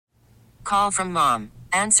Call from mom.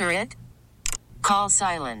 Answer it. Call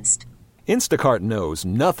silenced. Instacart knows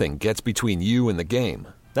nothing gets between you and the game.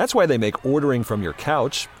 That's why they make ordering from your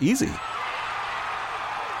couch easy.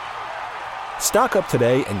 Stock up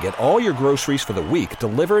today and get all your groceries for the week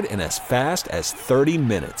delivered in as fast as 30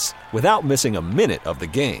 minutes without missing a minute of the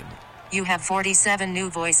game. You have 47 new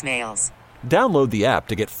voicemails. Download the app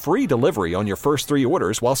to get free delivery on your first 3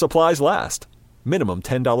 orders while supplies last. Minimum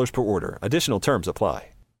 $10 per order. Additional terms apply.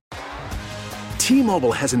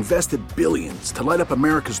 T-Mobile has invested billions to light up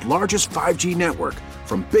America's largest 5G network,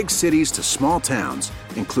 from big cities to small towns,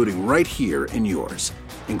 including right here in yours.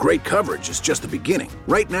 And great coverage is just the beginning.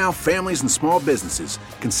 Right now, families and small businesses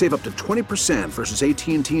can save up to 20% versus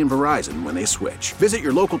AT&T and Verizon when they switch. Visit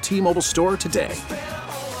your local T-Mobile store today.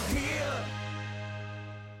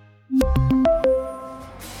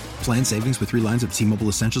 Plan savings with 3 lines of T-Mobile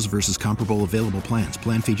Essentials versus comparable available plans.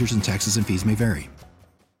 Plan features and taxes and fees may vary.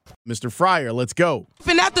 Mr. Fryer, let's go.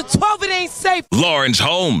 And after 12, it ain't safe. Lawrence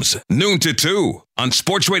Holmes, noon to 2 on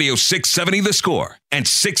Sports Radio 670 The Score and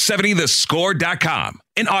 670thescore.com,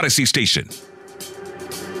 an Odyssey station.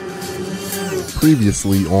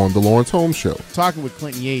 Previously on the Lawrence Holmes Show. Talking with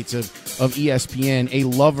Clinton Yates of ESPN, a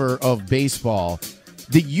lover of baseball,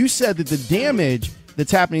 that you said that the damage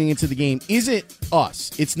that's happening into the game isn't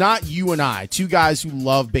us. It's not you and I, 2 guys who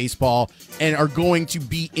love baseball and are going to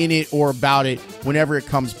be in it or about it whenever it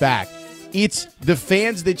comes back. It's the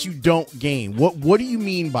fans that you don't gain. What do you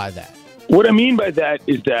mean by that? What I mean by that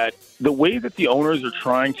is that the way that the owners are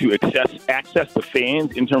trying to access the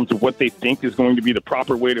fans in terms of what they think is going to be the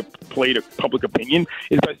proper way to play to public opinion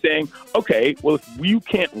is by saying, okay, well, if you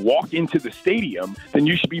can't walk into the stadium, then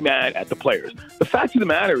you should be mad at the players. The fact of the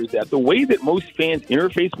matter is that the way that most fans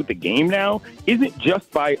interface with the game now isn't just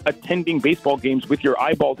by attending baseball games with your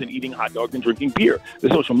eyeballs and eating hot dogs and drinking beer. The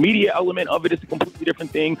social media element of it is a completely different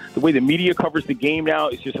thing. The way the media covers the game now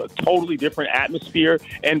is just a totally different atmosphere,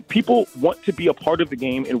 and people want to be a part of the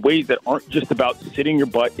game in ways that aren't just about sitting your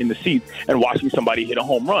butt in the seats and watching somebody hit a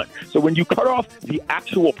home run. So when you cut off the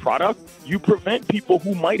actual product, you prevent people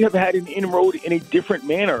who might have had an inroad in a different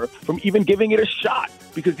manner from even giving it a shot,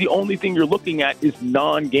 because the only thing you're looking at is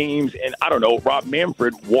non-games and, I don't know, Rob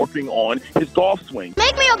Manfred working on his golf swing.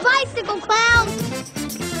 Make me a bicycle, clown!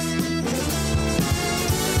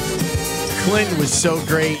 Clinton was so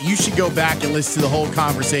great. You should go back and listen to the whole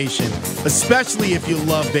conversation, especially if you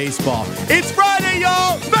love baseball. It's Friday,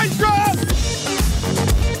 y'all! Maestro!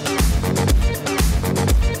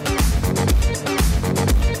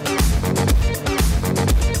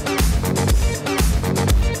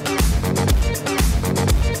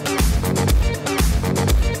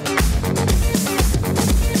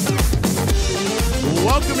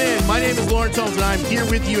 Welcome in. My name is Lawrence Holmes, and I'm here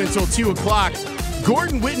with you until 2 o'clock.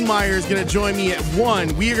 Gordon Wittenmeyer is going to join me at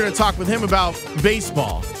 1. We are going to talk with him about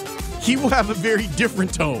baseball. He will have a very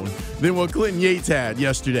different tone than what Clinton Yates had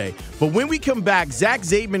yesterday. But when we come back, Zach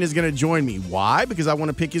Zaidman is going to join me. Why? Because I want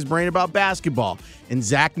to pick his brain about basketball. And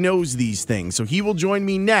Zach knows these things. So he will join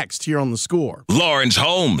me next here on The Score. Lawrence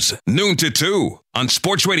Holmes, noon to 2 on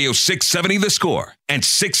Sports Radio 670 The Score and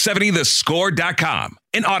 670thescore.com,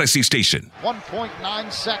 an Odyssey station.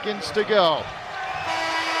 1.9 seconds to go.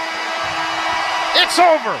 It's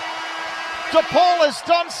over. DePaul has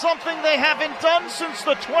done something they haven't done since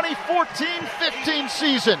the 2014-15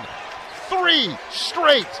 season. 3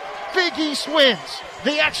 straight Big East wins.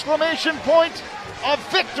 The exclamation point of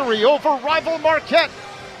victory over rival Marquette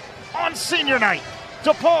on senior night.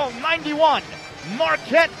 DePaul 91,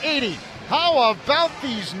 Marquette 80. How about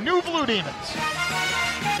these new Blue Demons?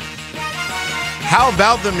 How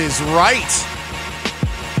about them is right.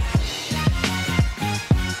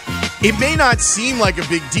 It may not seem like a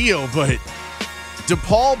big deal, but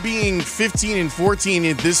DePaul being 15-14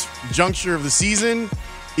 at this juncture of the season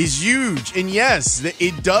is huge. And yes,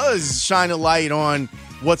 it does shine a light on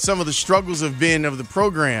what some of the struggles have been of the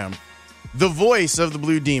program. The voice of the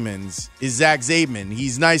Blue Demons is Zach Zaidman.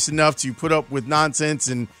 He's nice enough to put up with nonsense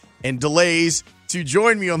and delays to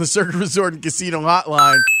join me on the Circuit Resort and Casino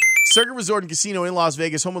hotline. Circuit Resort and Casino in Las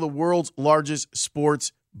Vegas, home of the world's largest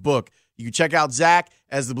sports book. You can check out Zach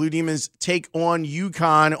as the Blue Demons take on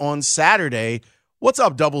UConn on Saturday. What's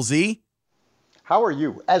up, Double Z? How are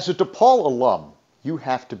you? As a DePaul alum, you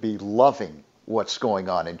have to be loving what's going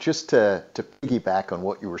on. And just to piggyback on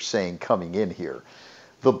what you were saying coming in here,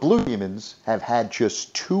 the Blue Demons have had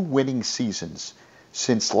just 2 winning seasons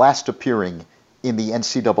since last appearing in the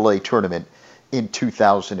NCAA tournament in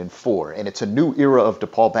 2004. And it's a new era of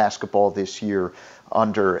DePaul basketball this year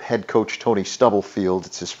under head coach Tony Stubblefield.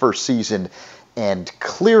 It's his first season And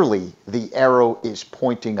clearly the arrow is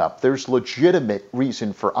pointing up. There's legitimate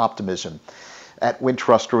reason for optimism at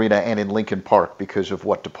Wintrust Arena and in Lincoln Park because of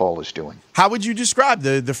what DePaul is doing. How would you describe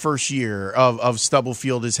the first year of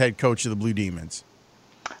Stubblefield as head coach of the Blue Demons?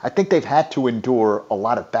 I think they've had to endure a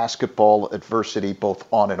lot of basketball adversity both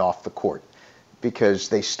on and off the court because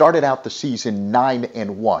they started out the season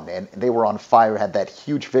 9-1, and they were on fire, had that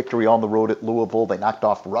huge victory on the road at Louisville. They knocked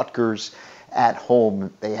off Rutgers at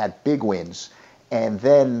home. They had big wins. And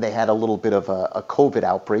then they had a little bit of a COVID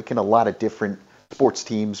outbreak, and a lot of different sports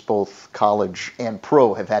teams, both college and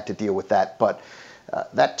pro, have had to deal with that. But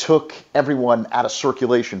that took everyone out of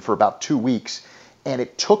circulation for about 2 weeks, and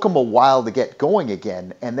it took them a while to get going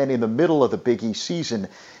again. And then in the middle of the Big East season,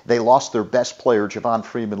 they lost their best player, Javon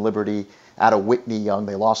Freeman-Liberty, out of Whitney Young.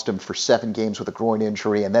 They lost him for 7 games with a groin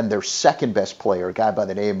injury. And then their second best player, a guy by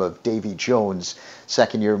the name of Davy Jones,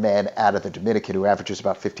 second-year man out of the Dominican who averages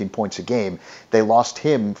about 15 points a game, they lost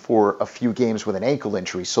him for a few games with an ankle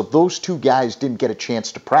injury. So those two guys didn't get a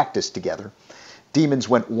chance to practice together. Demons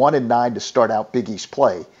went 1-9 to start out Big East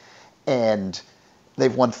play. And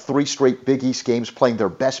they've won 3 straight Big East games, playing their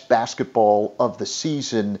best basketball of the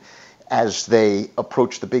season as they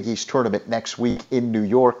approach the Big East tournament next week in New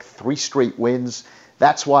York. 3 straight wins.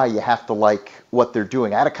 That's why you have to like what they're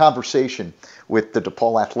doing. I had a conversation with the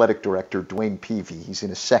DePaul athletic director, Dwayne Peavy. He's in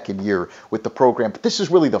his second year with the program. But this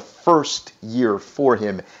is really the first year for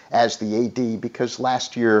him as the AD because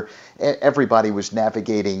last year everybody was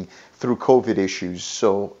navigating through COVID issues,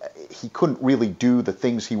 so he couldn't really do the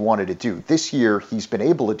things he wanted to do. This year he's been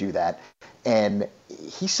able to do that. And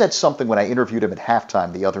he said something when I interviewed him at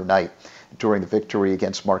halftime the other night during the victory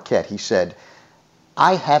against Marquette. He said,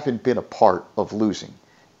 I haven't been a part of losing.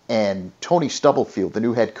 And Tony Stubblefield, the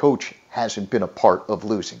new head coach, hasn't been a part of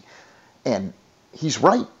losing. And he's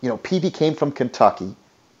right. You know, Peavy came from Kentucky,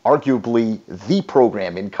 arguably the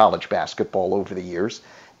program in college basketball over the years.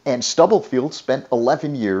 And Stubblefield spent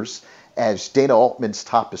 11 years as Dana Altman's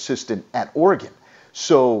top assistant at Oregon.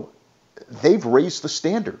 So they've raised the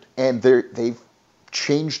standard, and they've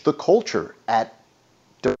changed the culture at.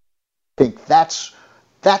 I think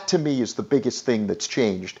that to me is the biggest thing that's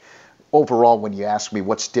changed overall when you ask me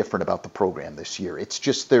what's different about the program this year. It's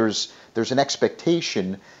just there's an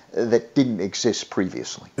expectation that didn't exist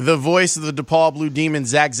previously. The voice of the DePaul Blue Demons,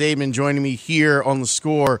 Zach Zaidman, joining me here on The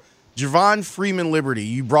Score. Javon Freeman-Liberty,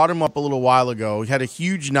 you brought him up a little while ago. He had a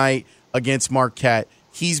huge night against Marquette.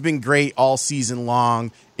 He's been great all season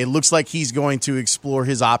long. It looks like he's going to explore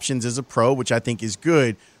his options as a pro, which I think is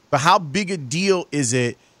good. But how big a deal is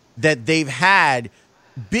it that they've had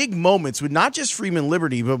big moments with not just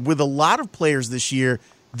Freeman-Liberty, but with a lot of players this year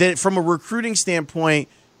that from a recruiting standpoint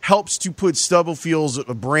helps to put Stubblefield's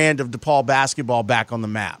brand of DePaul basketball back on the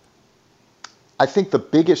map? I think the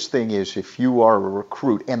biggest thing is if you are a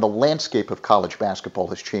recruit, and the landscape of college basketball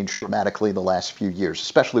has changed dramatically in the last few years,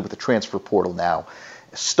 especially with the transfer portal now.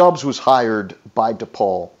 Stubbs was hired by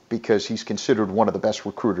DePaul because he's considered one of the best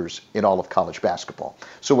recruiters in all of college basketball.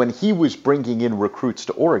 So when he was bringing in recruits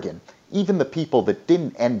to Oregon, even the people that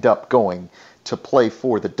didn't end up going to play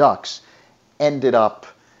for the Ducks ended up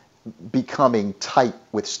becoming tight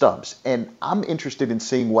with Stubbs. And I'm interested in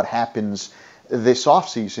seeing what happens this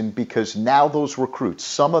offseason because now those recruits,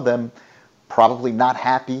 some of them probably not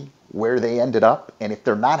happy where they ended up. And if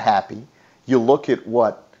they're not happy, you look at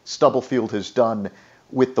what Stubblefield has done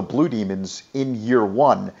with the Blue Demons in year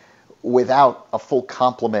one without a full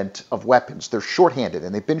complement of weapons. They're shorthanded,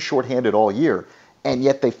 and they've been shorthanded all year, and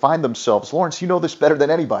yet they find themselves, Lawrence, you know this better than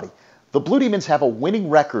anybody, the Blue Demons have a winning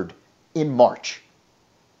record in March.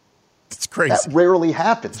 It's crazy. That rarely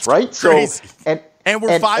happens, it's right? Crazy. So, and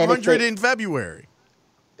we're 500 in February.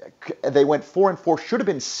 They went 4-4, should have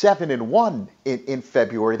been 7-1 in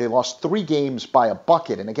February. They lost 3 games by a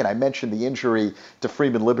bucket. And again, I mentioned the injury to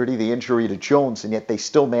Freeman-Liberty, the injury to Jones, and yet they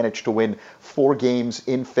still managed to win 4 games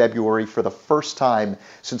in February for the first time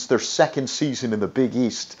since their second season in the Big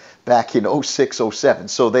East back in 06-07.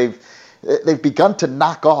 So they've begun to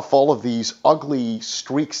knock off all of these ugly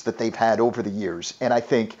streaks that they've had over the years. And I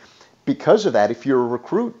think because of that, if you're a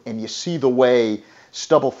recruit and you see the way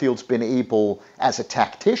Stubblefield's been able, as a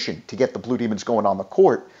tactician, to get the Blue Demons going on the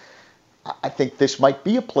court, I think this might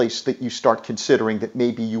be a place that you start considering that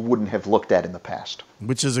maybe you wouldn't have looked at in the past.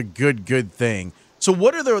 Which is a good thing. So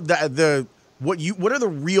what are what are the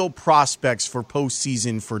real prospects for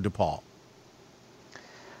postseason for DePaul?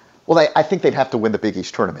 Well, I think they'd have to win the Big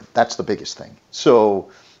East tournament. That's the biggest thing.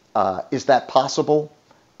 So is that possible?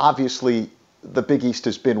 Obviously, the Big East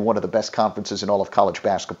has been one of the best conferences in all of college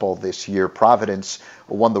basketball this year. Providence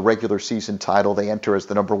won the regular season title. They enter as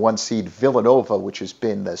the number 1 seed. Villanova, which has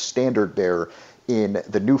been the standard bearer in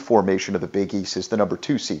the new formation of the Big East, is the number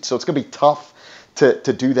 2 seed. So it's going to be tough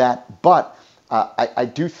to do that. But I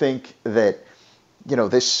do think that,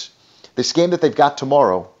 this game that they've got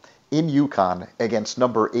tomorrow in UConn against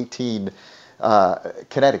number 18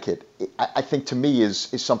 Connecticut, I think to me is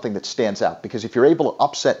something that stands out, because if you're able to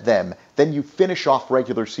upset them, then you finish off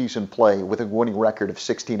regular season play with a winning record of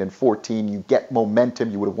 16-14. You get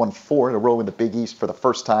momentum. You would have won 4 in a row in the Big East for the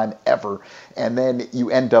first time ever, and then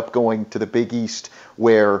you end up going to the Big East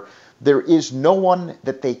where there is no one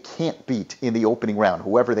that they can't beat in the opening round,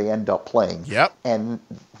 whoever they end up playing. Yep. And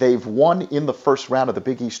they've won in the first round of the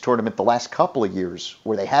Big East tournament the last couple of years,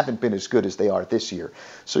 where they haven't been as good as they are this year.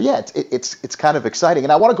 So yeah, it's kind of exciting.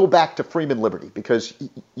 And I want to go back to Freeman Liberty, because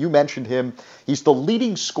you mentioned him. He's the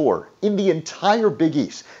leading scorer in the entire Big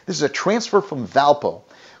East. This is a transfer from Valpo,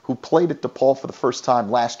 who played at DePaul for the first time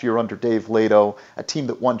last year under Dave Lato, a team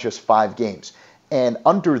that won just 5 games. And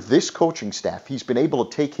under this coaching staff, he's been able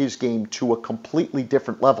to take his game to a completely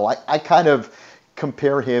different level. I kind of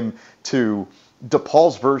compare him to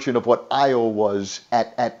DePaul's version of what Iowa was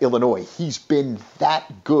at Illinois. He's been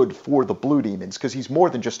that good for the Blue Demons because he's more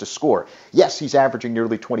than just a scorer. Yes, he's averaging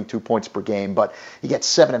nearly 22 points per game, but he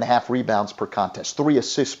gets 7.5 rebounds per contest, 3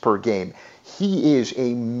 assists per game. He is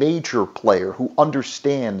a major player who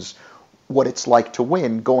understands what it's like to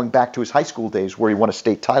win, going back to his high school days where he won a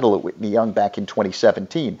state title at Whitney Young back in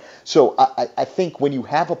 2017. So I think when you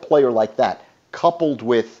have a player like that, coupled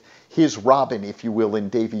with his Robin, if you will, in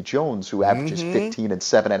Davy Jones, who averages 15 and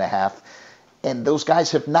 7.5, and those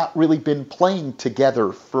guys have not really been playing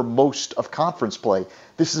together for most of conference play,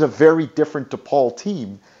 this is a very different DePaul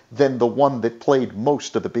team than the one that played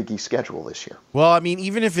most of the Big East schedule this year. Well, I mean,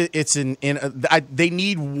 even if it's they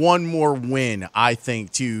need one more win, I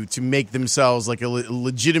think, to make themselves like a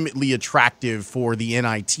legitimately attractive for the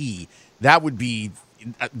NIT.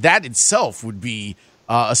 That itself would be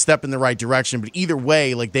a step in the right direction. But either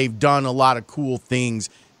way, like, they've done a lot of cool things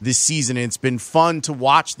this season, and it's been fun to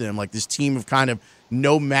watch them. Like, this team of kind of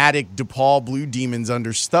nomadic DePaul Blue Demons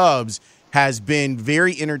under Stubbs has been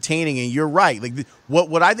very entertaining, and you're right. Like,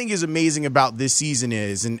 what I think is amazing about this season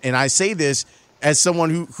is, and I say this as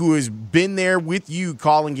someone who has been there with you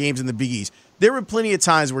calling games in the Big East, there were plenty of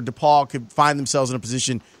times where DePaul could find themselves in a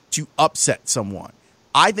position to upset someone.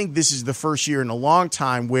 I think this is the first year in a long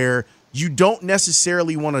time where you don't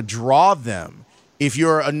necessarily want to draw them if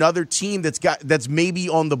you're another team that's maybe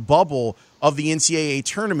on the bubble of the NCAA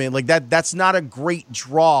tournament. Like, that's not a great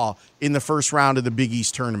draw in the first round of the Big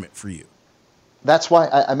East tournament for you. That's why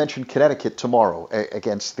I mentioned Connecticut tomorrow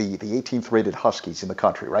against the 18th rated Huskies in the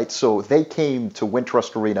country, right? So they came to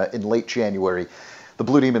Wintrust Arena in late January. The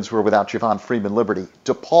Blue Demons were without Javon Freeman Liberty.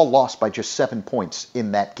 DePaul lost by just 7 points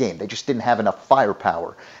in that game. They just didn't have enough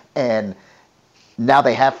firepower. And now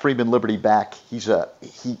they have Freeman Liberty back. He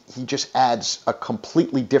just adds a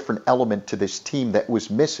completely different element to this team that was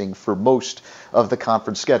missing for most of the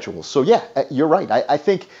conference schedule. So yeah, you're right. I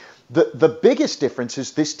think the biggest difference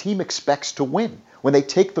is this team expects to win. When they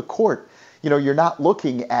take the court, you're not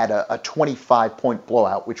looking at a 25-point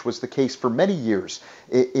blowout, which was the case for many years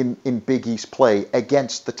in Big East play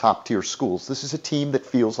against the top-tier schools. This is a team that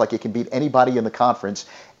feels like it can beat anybody in the conference,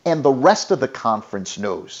 and the rest of the conference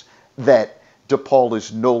knows that DePaul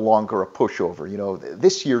is no longer a pushover.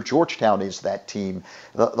 This year, Georgetown is that team.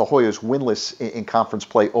 The Hoyas winless in conference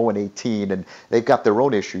play, 0-18, and they've got their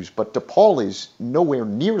own issues. But DePaul is nowhere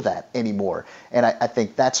near that anymore. And I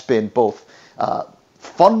think that's been both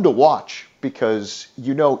fun to watch because,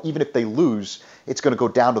 even if they lose, it's going to go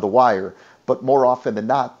down to the wire. But more often than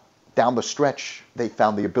not, down the stretch, they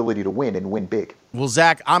found the ability to win and win big. Well,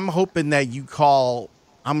 Zach, I'm hoping that you call,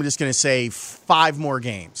 I'm just going to say 5 more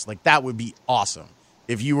games. Like, that would be awesome.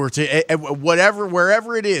 If you were to,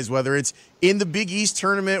 wherever it is, whether it's in the Big East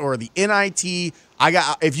tournament or the NIT,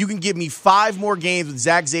 if you can give me 5 more games with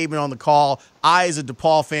Zach Zaidman on the call, I, as a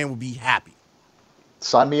DePaul fan, would be happy.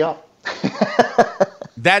 Sign me up.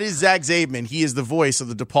 That is Zach Zaidman. He is the voice of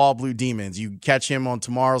the DePaul Blue Demons. You catch him on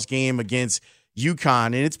tomorrow's game against UConn,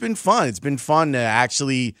 and it's been fun. It's been fun to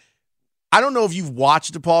actually, I don't know if you've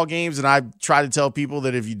watched DePaul games, and I try to tell people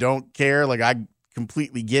that if you don't care, like, I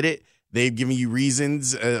completely get it. They've given you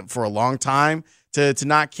reasons for a long time to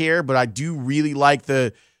not care, but I do really like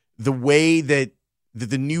the way that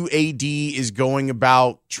the new AD is going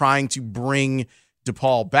about trying to bring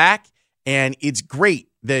DePaul back, and it's great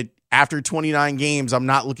that after 29 games, I'm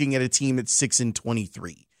not looking at a team that's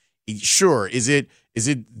 6-23. Sure, is it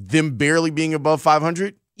them barely being above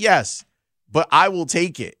 500? Yes. but I will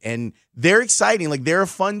take it. And they're exciting. Like, they're a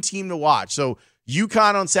fun team to watch. So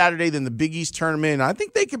UConn on Saturday, then the Big East tournament. And I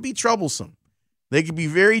think they could be troublesome. They could be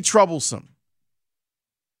very troublesome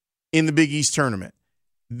in the Big East tournament.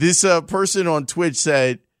 This person on Twitch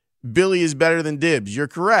said, Billy is better than Dibs. You're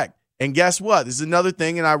correct. And guess what? This is another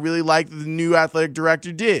thing, and I really like that the new athletic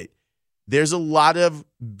director did. There's a lot of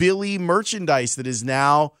Billy merchandise that is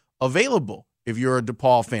now available if you're a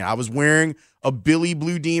DePaul fan. I was wearing a Billy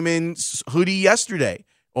Blue Demons hoodie yesterday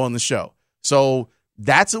on the show. So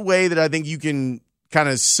that's a way that I think you can kind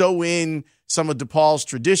of sew in some of DePaul's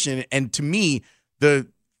tradition. And to me, the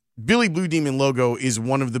Billy Blue Demon logo is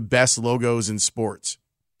one of the best logos in sports,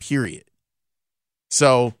 period.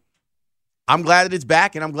 So I'm glad that it's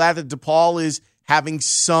back, and I'm glad that DePaul is having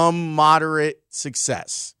some moderate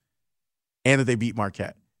success and that they beat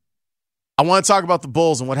Marquette. I want to talk about the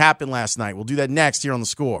Bulls and what happened last night. We'll do that next here on The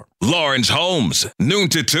Score. Lawrence Holmes, noon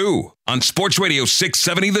to 2 on Sports Radio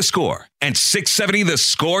 670 The Score and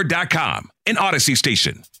 670thescore.com, an Odyssey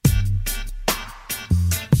station.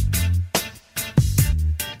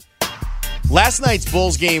 Last night's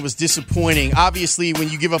Bulls game was disappointing. Obviously, when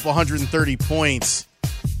you give up 130 points,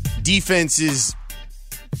 defense is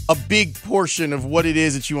a big portion of what it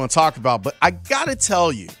is that you want to talk about. But I got to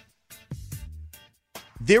tell you,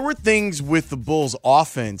 there were things with the Bulls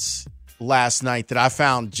offense last night that I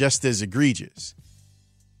found just as egregious.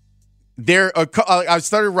 I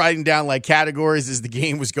started writing down like categories as the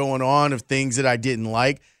game was going on of things that I didn't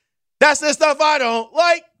like. That's the stuff I don't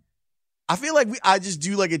like. I feel like I just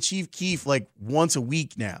do like a Chief Keef like once a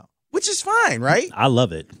week now, which is fine, right? I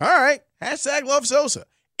love it. All right. Hashtag love Sosa.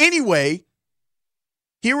 Anyway,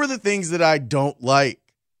 here are the things that I don't like.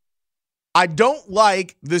 I don't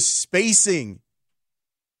like the spacing.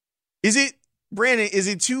 Brandon, is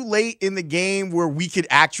it too late in the game where we could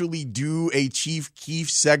actually do a Chief Keef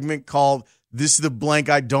segment called This is the Blank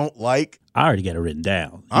I Don't Like? I already got it written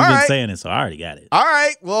down. You've been saying it, so I already got it. All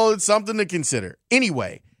right. Well, it's something to consider.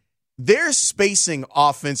 Anyway, their spacing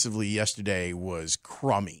offensively yesterday was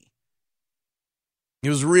crummy. It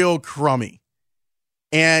was real crummy.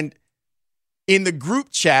 And in the group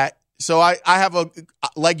chat, so I have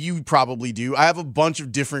like you probably do, I have a bunch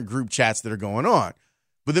of different group chats that are going on.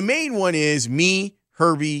 But the main one is me,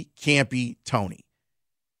 Herbie, Campy, Tony.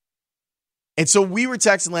 And so we were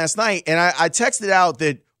texting last night, and I texted out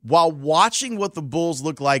that while watching what the Bulls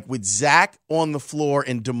look like with Zach on the floor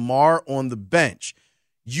and DeMar on the bench,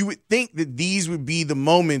 you would think that these would be the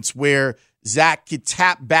moments where Zach could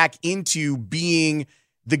tap back into being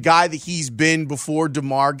the guy that he's been before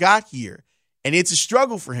DeMar got here. And it's a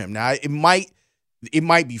struggle for him. Now, it might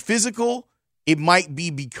be physical. It might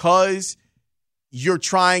be because you're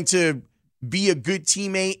trying to be a good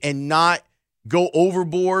teammate and not go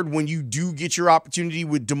overboard when you do get your opportunity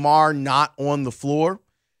with DeMar not on the floor.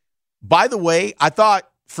 By the way, I thought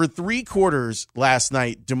for 3 quarters last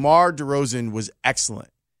night, DeMar DeRozan was excellent.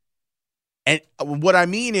 And what I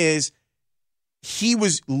mean is he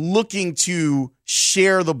was looking to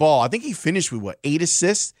share the ball. I think he finished with, 8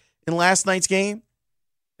 assists in last night's game?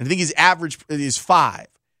 And I think his average is 5.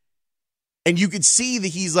 And you could see that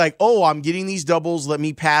he's like, oh, I'm getting these doubles. Let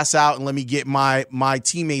me pass out and let me get my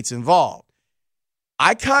teammates involved.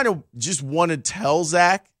 I kind of just want to tell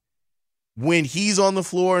Zach, when he's on the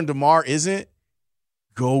floor and DeMar isn't,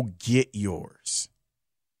 go get yours.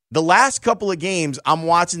 The last couple of games, I'm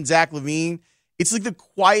watching Zach LaVine. It's like the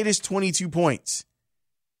quietest 22 points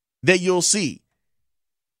that you'll see.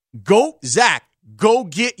 Go, Zach, go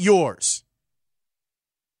get yours.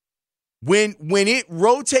 When it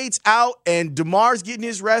rotates out and DeMar's getting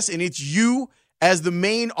his rest and it's you as the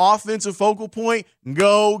main offensive focal point,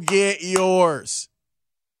 go get yours.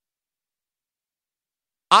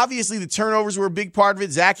 Obviously, the turnovers were a big part of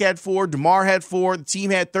it. Zach had 4, DeMar had 4, the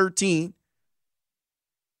team had 13.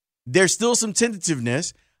 There's still some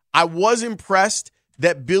tentativeness. I was impressed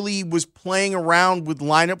that Billy was playing around with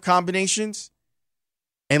lineup combinations.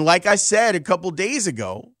 And like I said a couple days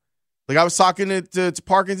ago, like I was talking to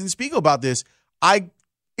Parkins and Spiegel about this, I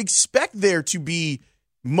expect there to be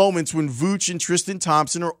moments when Vooch and Tristan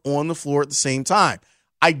Thompson are on the floor at the same time.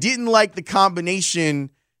 I didn't like the combination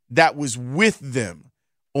that was with them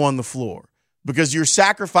on the floor because you're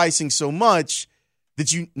sacrificing so much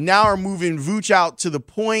that you now are moving Vooch out to the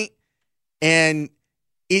point, and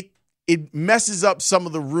it messes up some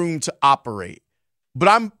of the room to operate.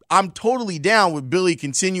 But I'm totally down with Billy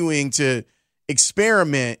continuing to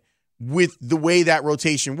experiment with the way that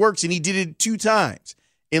rotation works, and he did it 2 times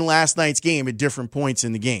in last night's game at different points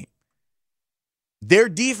in the game. Their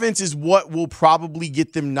defense is what will probably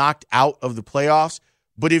get them knocked out of the playoffs,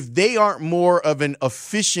 but if they aren't more of an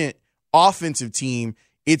efficient offensive team,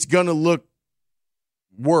 it's going to look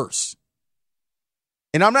worse.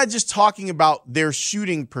 And I'm not just talking about their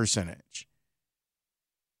shooting percentage.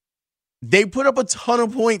 They put up a ton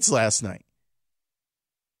of points last night,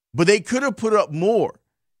 but they could have put up more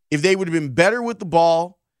if they would have been better with the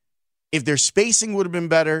ball, if their spacing would have been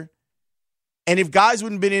better, and if guys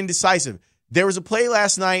wouldn't have been indecisive. There was a play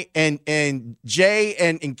last night, and Jay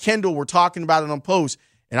and Kendall were talking about it on post,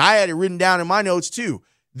 and I had it written down in my notes too.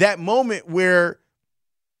 That moment where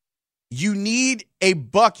you need a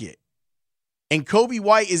bucket, and Kobe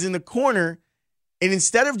White is in the corner, and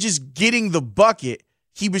instead of just getting the bucket,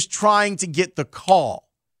 he was trying to get the call.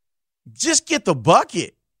 Just get the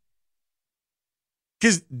bucket.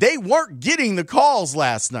 Because they weren't getting the calls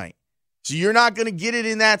last night. So you're not going to get it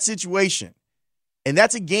in that situation. And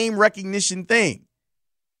that's a game recognition thing.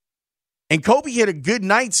 And Kobe had a good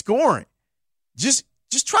night scoring. Just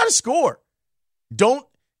try to score. At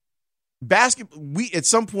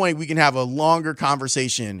some point we can have a longer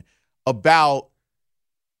conversation about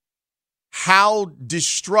how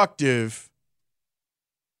destructive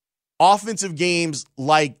offensive games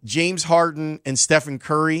like James Harden and Stephen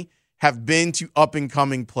Curry have been to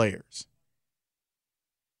up-and-coming players.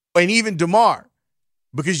 And even DeMar.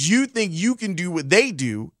 Because you think you can do what they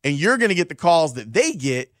do, and you're going to get the calls that they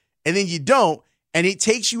get, and then you don't, and it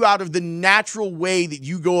takes you out of the natural way that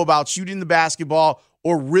you go about shooting the basketball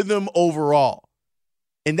or rhythm overall.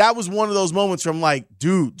 And that was one of those moments where I'm like,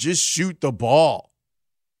 dude, just shoot the ball.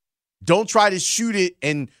 Don't try to shoot it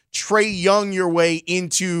and Trae Young your way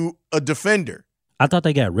into a defender. I thought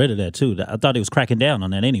they got rid of that, too. I thought they was cracking down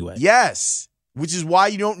on that anyway. Yes, which is why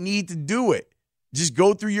you don't need to do it. Just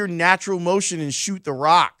go through your natural motion and shoot the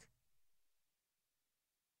rock.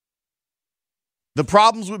 The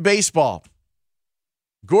problems with baseball.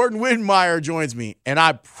 Gordon Wittenmeyer joins me, and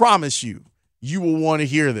I promise you, you will want to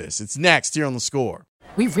hear this. It's next here on The Score.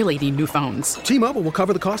 We really need new phones. T-Mobile will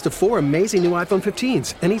cover the cost of 4 amazing new iPhone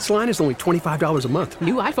 15s, and each line is only $25 a month.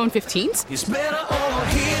 New iPhone 15s? It's better over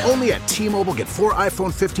here. Only at T-Mobile, get 4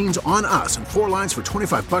 iPhone 15s on us and 4 lines for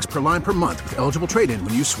 $25 per line per month with eligible trade-in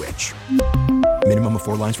when you switch. Minimum of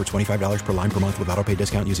 4 lines for $25 per line per month with autopay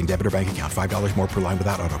discount using debit or bank account. $5 more per line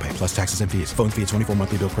without autopay, plus taxes and fees. Phone fee at 24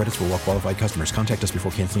 monthly bill credits for well-qualified customers. Contact us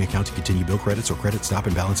before canceling account to continue bill credits or credit stop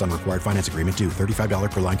and balance on required finance agreement due.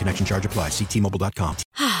 $35 per line connection charge applies. See T-Mobile.com.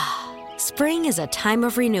 Spring is a time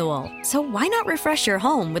of renewal, so why not refresh your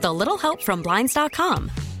home with a little help from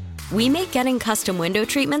Blinds.com? We make getting custom window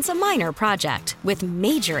treatments a minor project with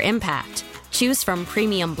major impact. Choose from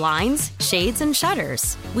premium blinds, shades, and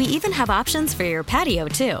shutters. We even have options for your patio,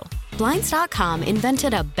 too. Blinds.com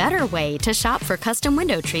invented a better way to shop for custom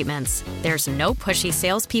window treatments. There's no pushy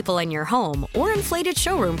salespeople in your home or inflated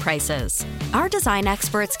showroom prices. Our design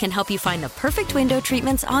experts can help you find the perfect window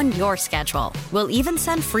treatments on your schedule. We'll even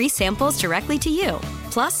send free samples directly to you.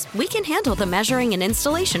 Plus, we can handle the measuring and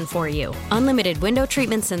installation for you. Unlimited window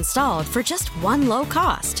treatments installed for just one low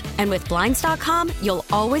cost. And with Blinds.com, you'll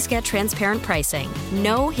always get transparent pricing.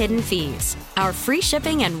 No hidden fees. Our free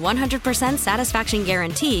shipping and 100% satisfaction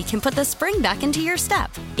guarantee can put the spring back into your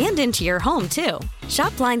step and into your home, too.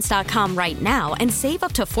 Shop Blinds.com right now and save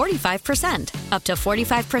up to 45%. Up to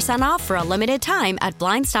 45% off for a limited time at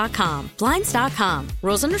Blinds.com. Blinds.com.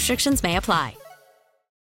 Rules and restrictions may apply.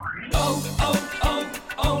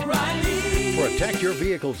 Protect your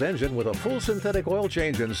vehicle's engine with a full synthetic oil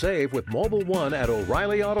change and save with Mobil 1 at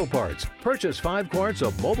O'Reilly Auto Parts. Purchase 5 quarts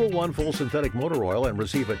of Mobil 1 full synthetic motor oil and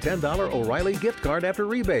receive a $10 O'Reilly gift card after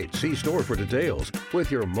rebate. See store for details. With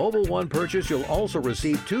your Mobil 1 purchase, you'll also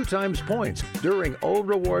receive 2 times points during O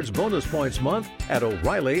Rewards Bonus Points Month at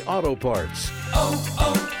O'Reilly Auto Parts.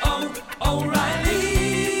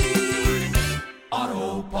 O'Reilly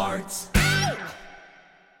Auto Parts.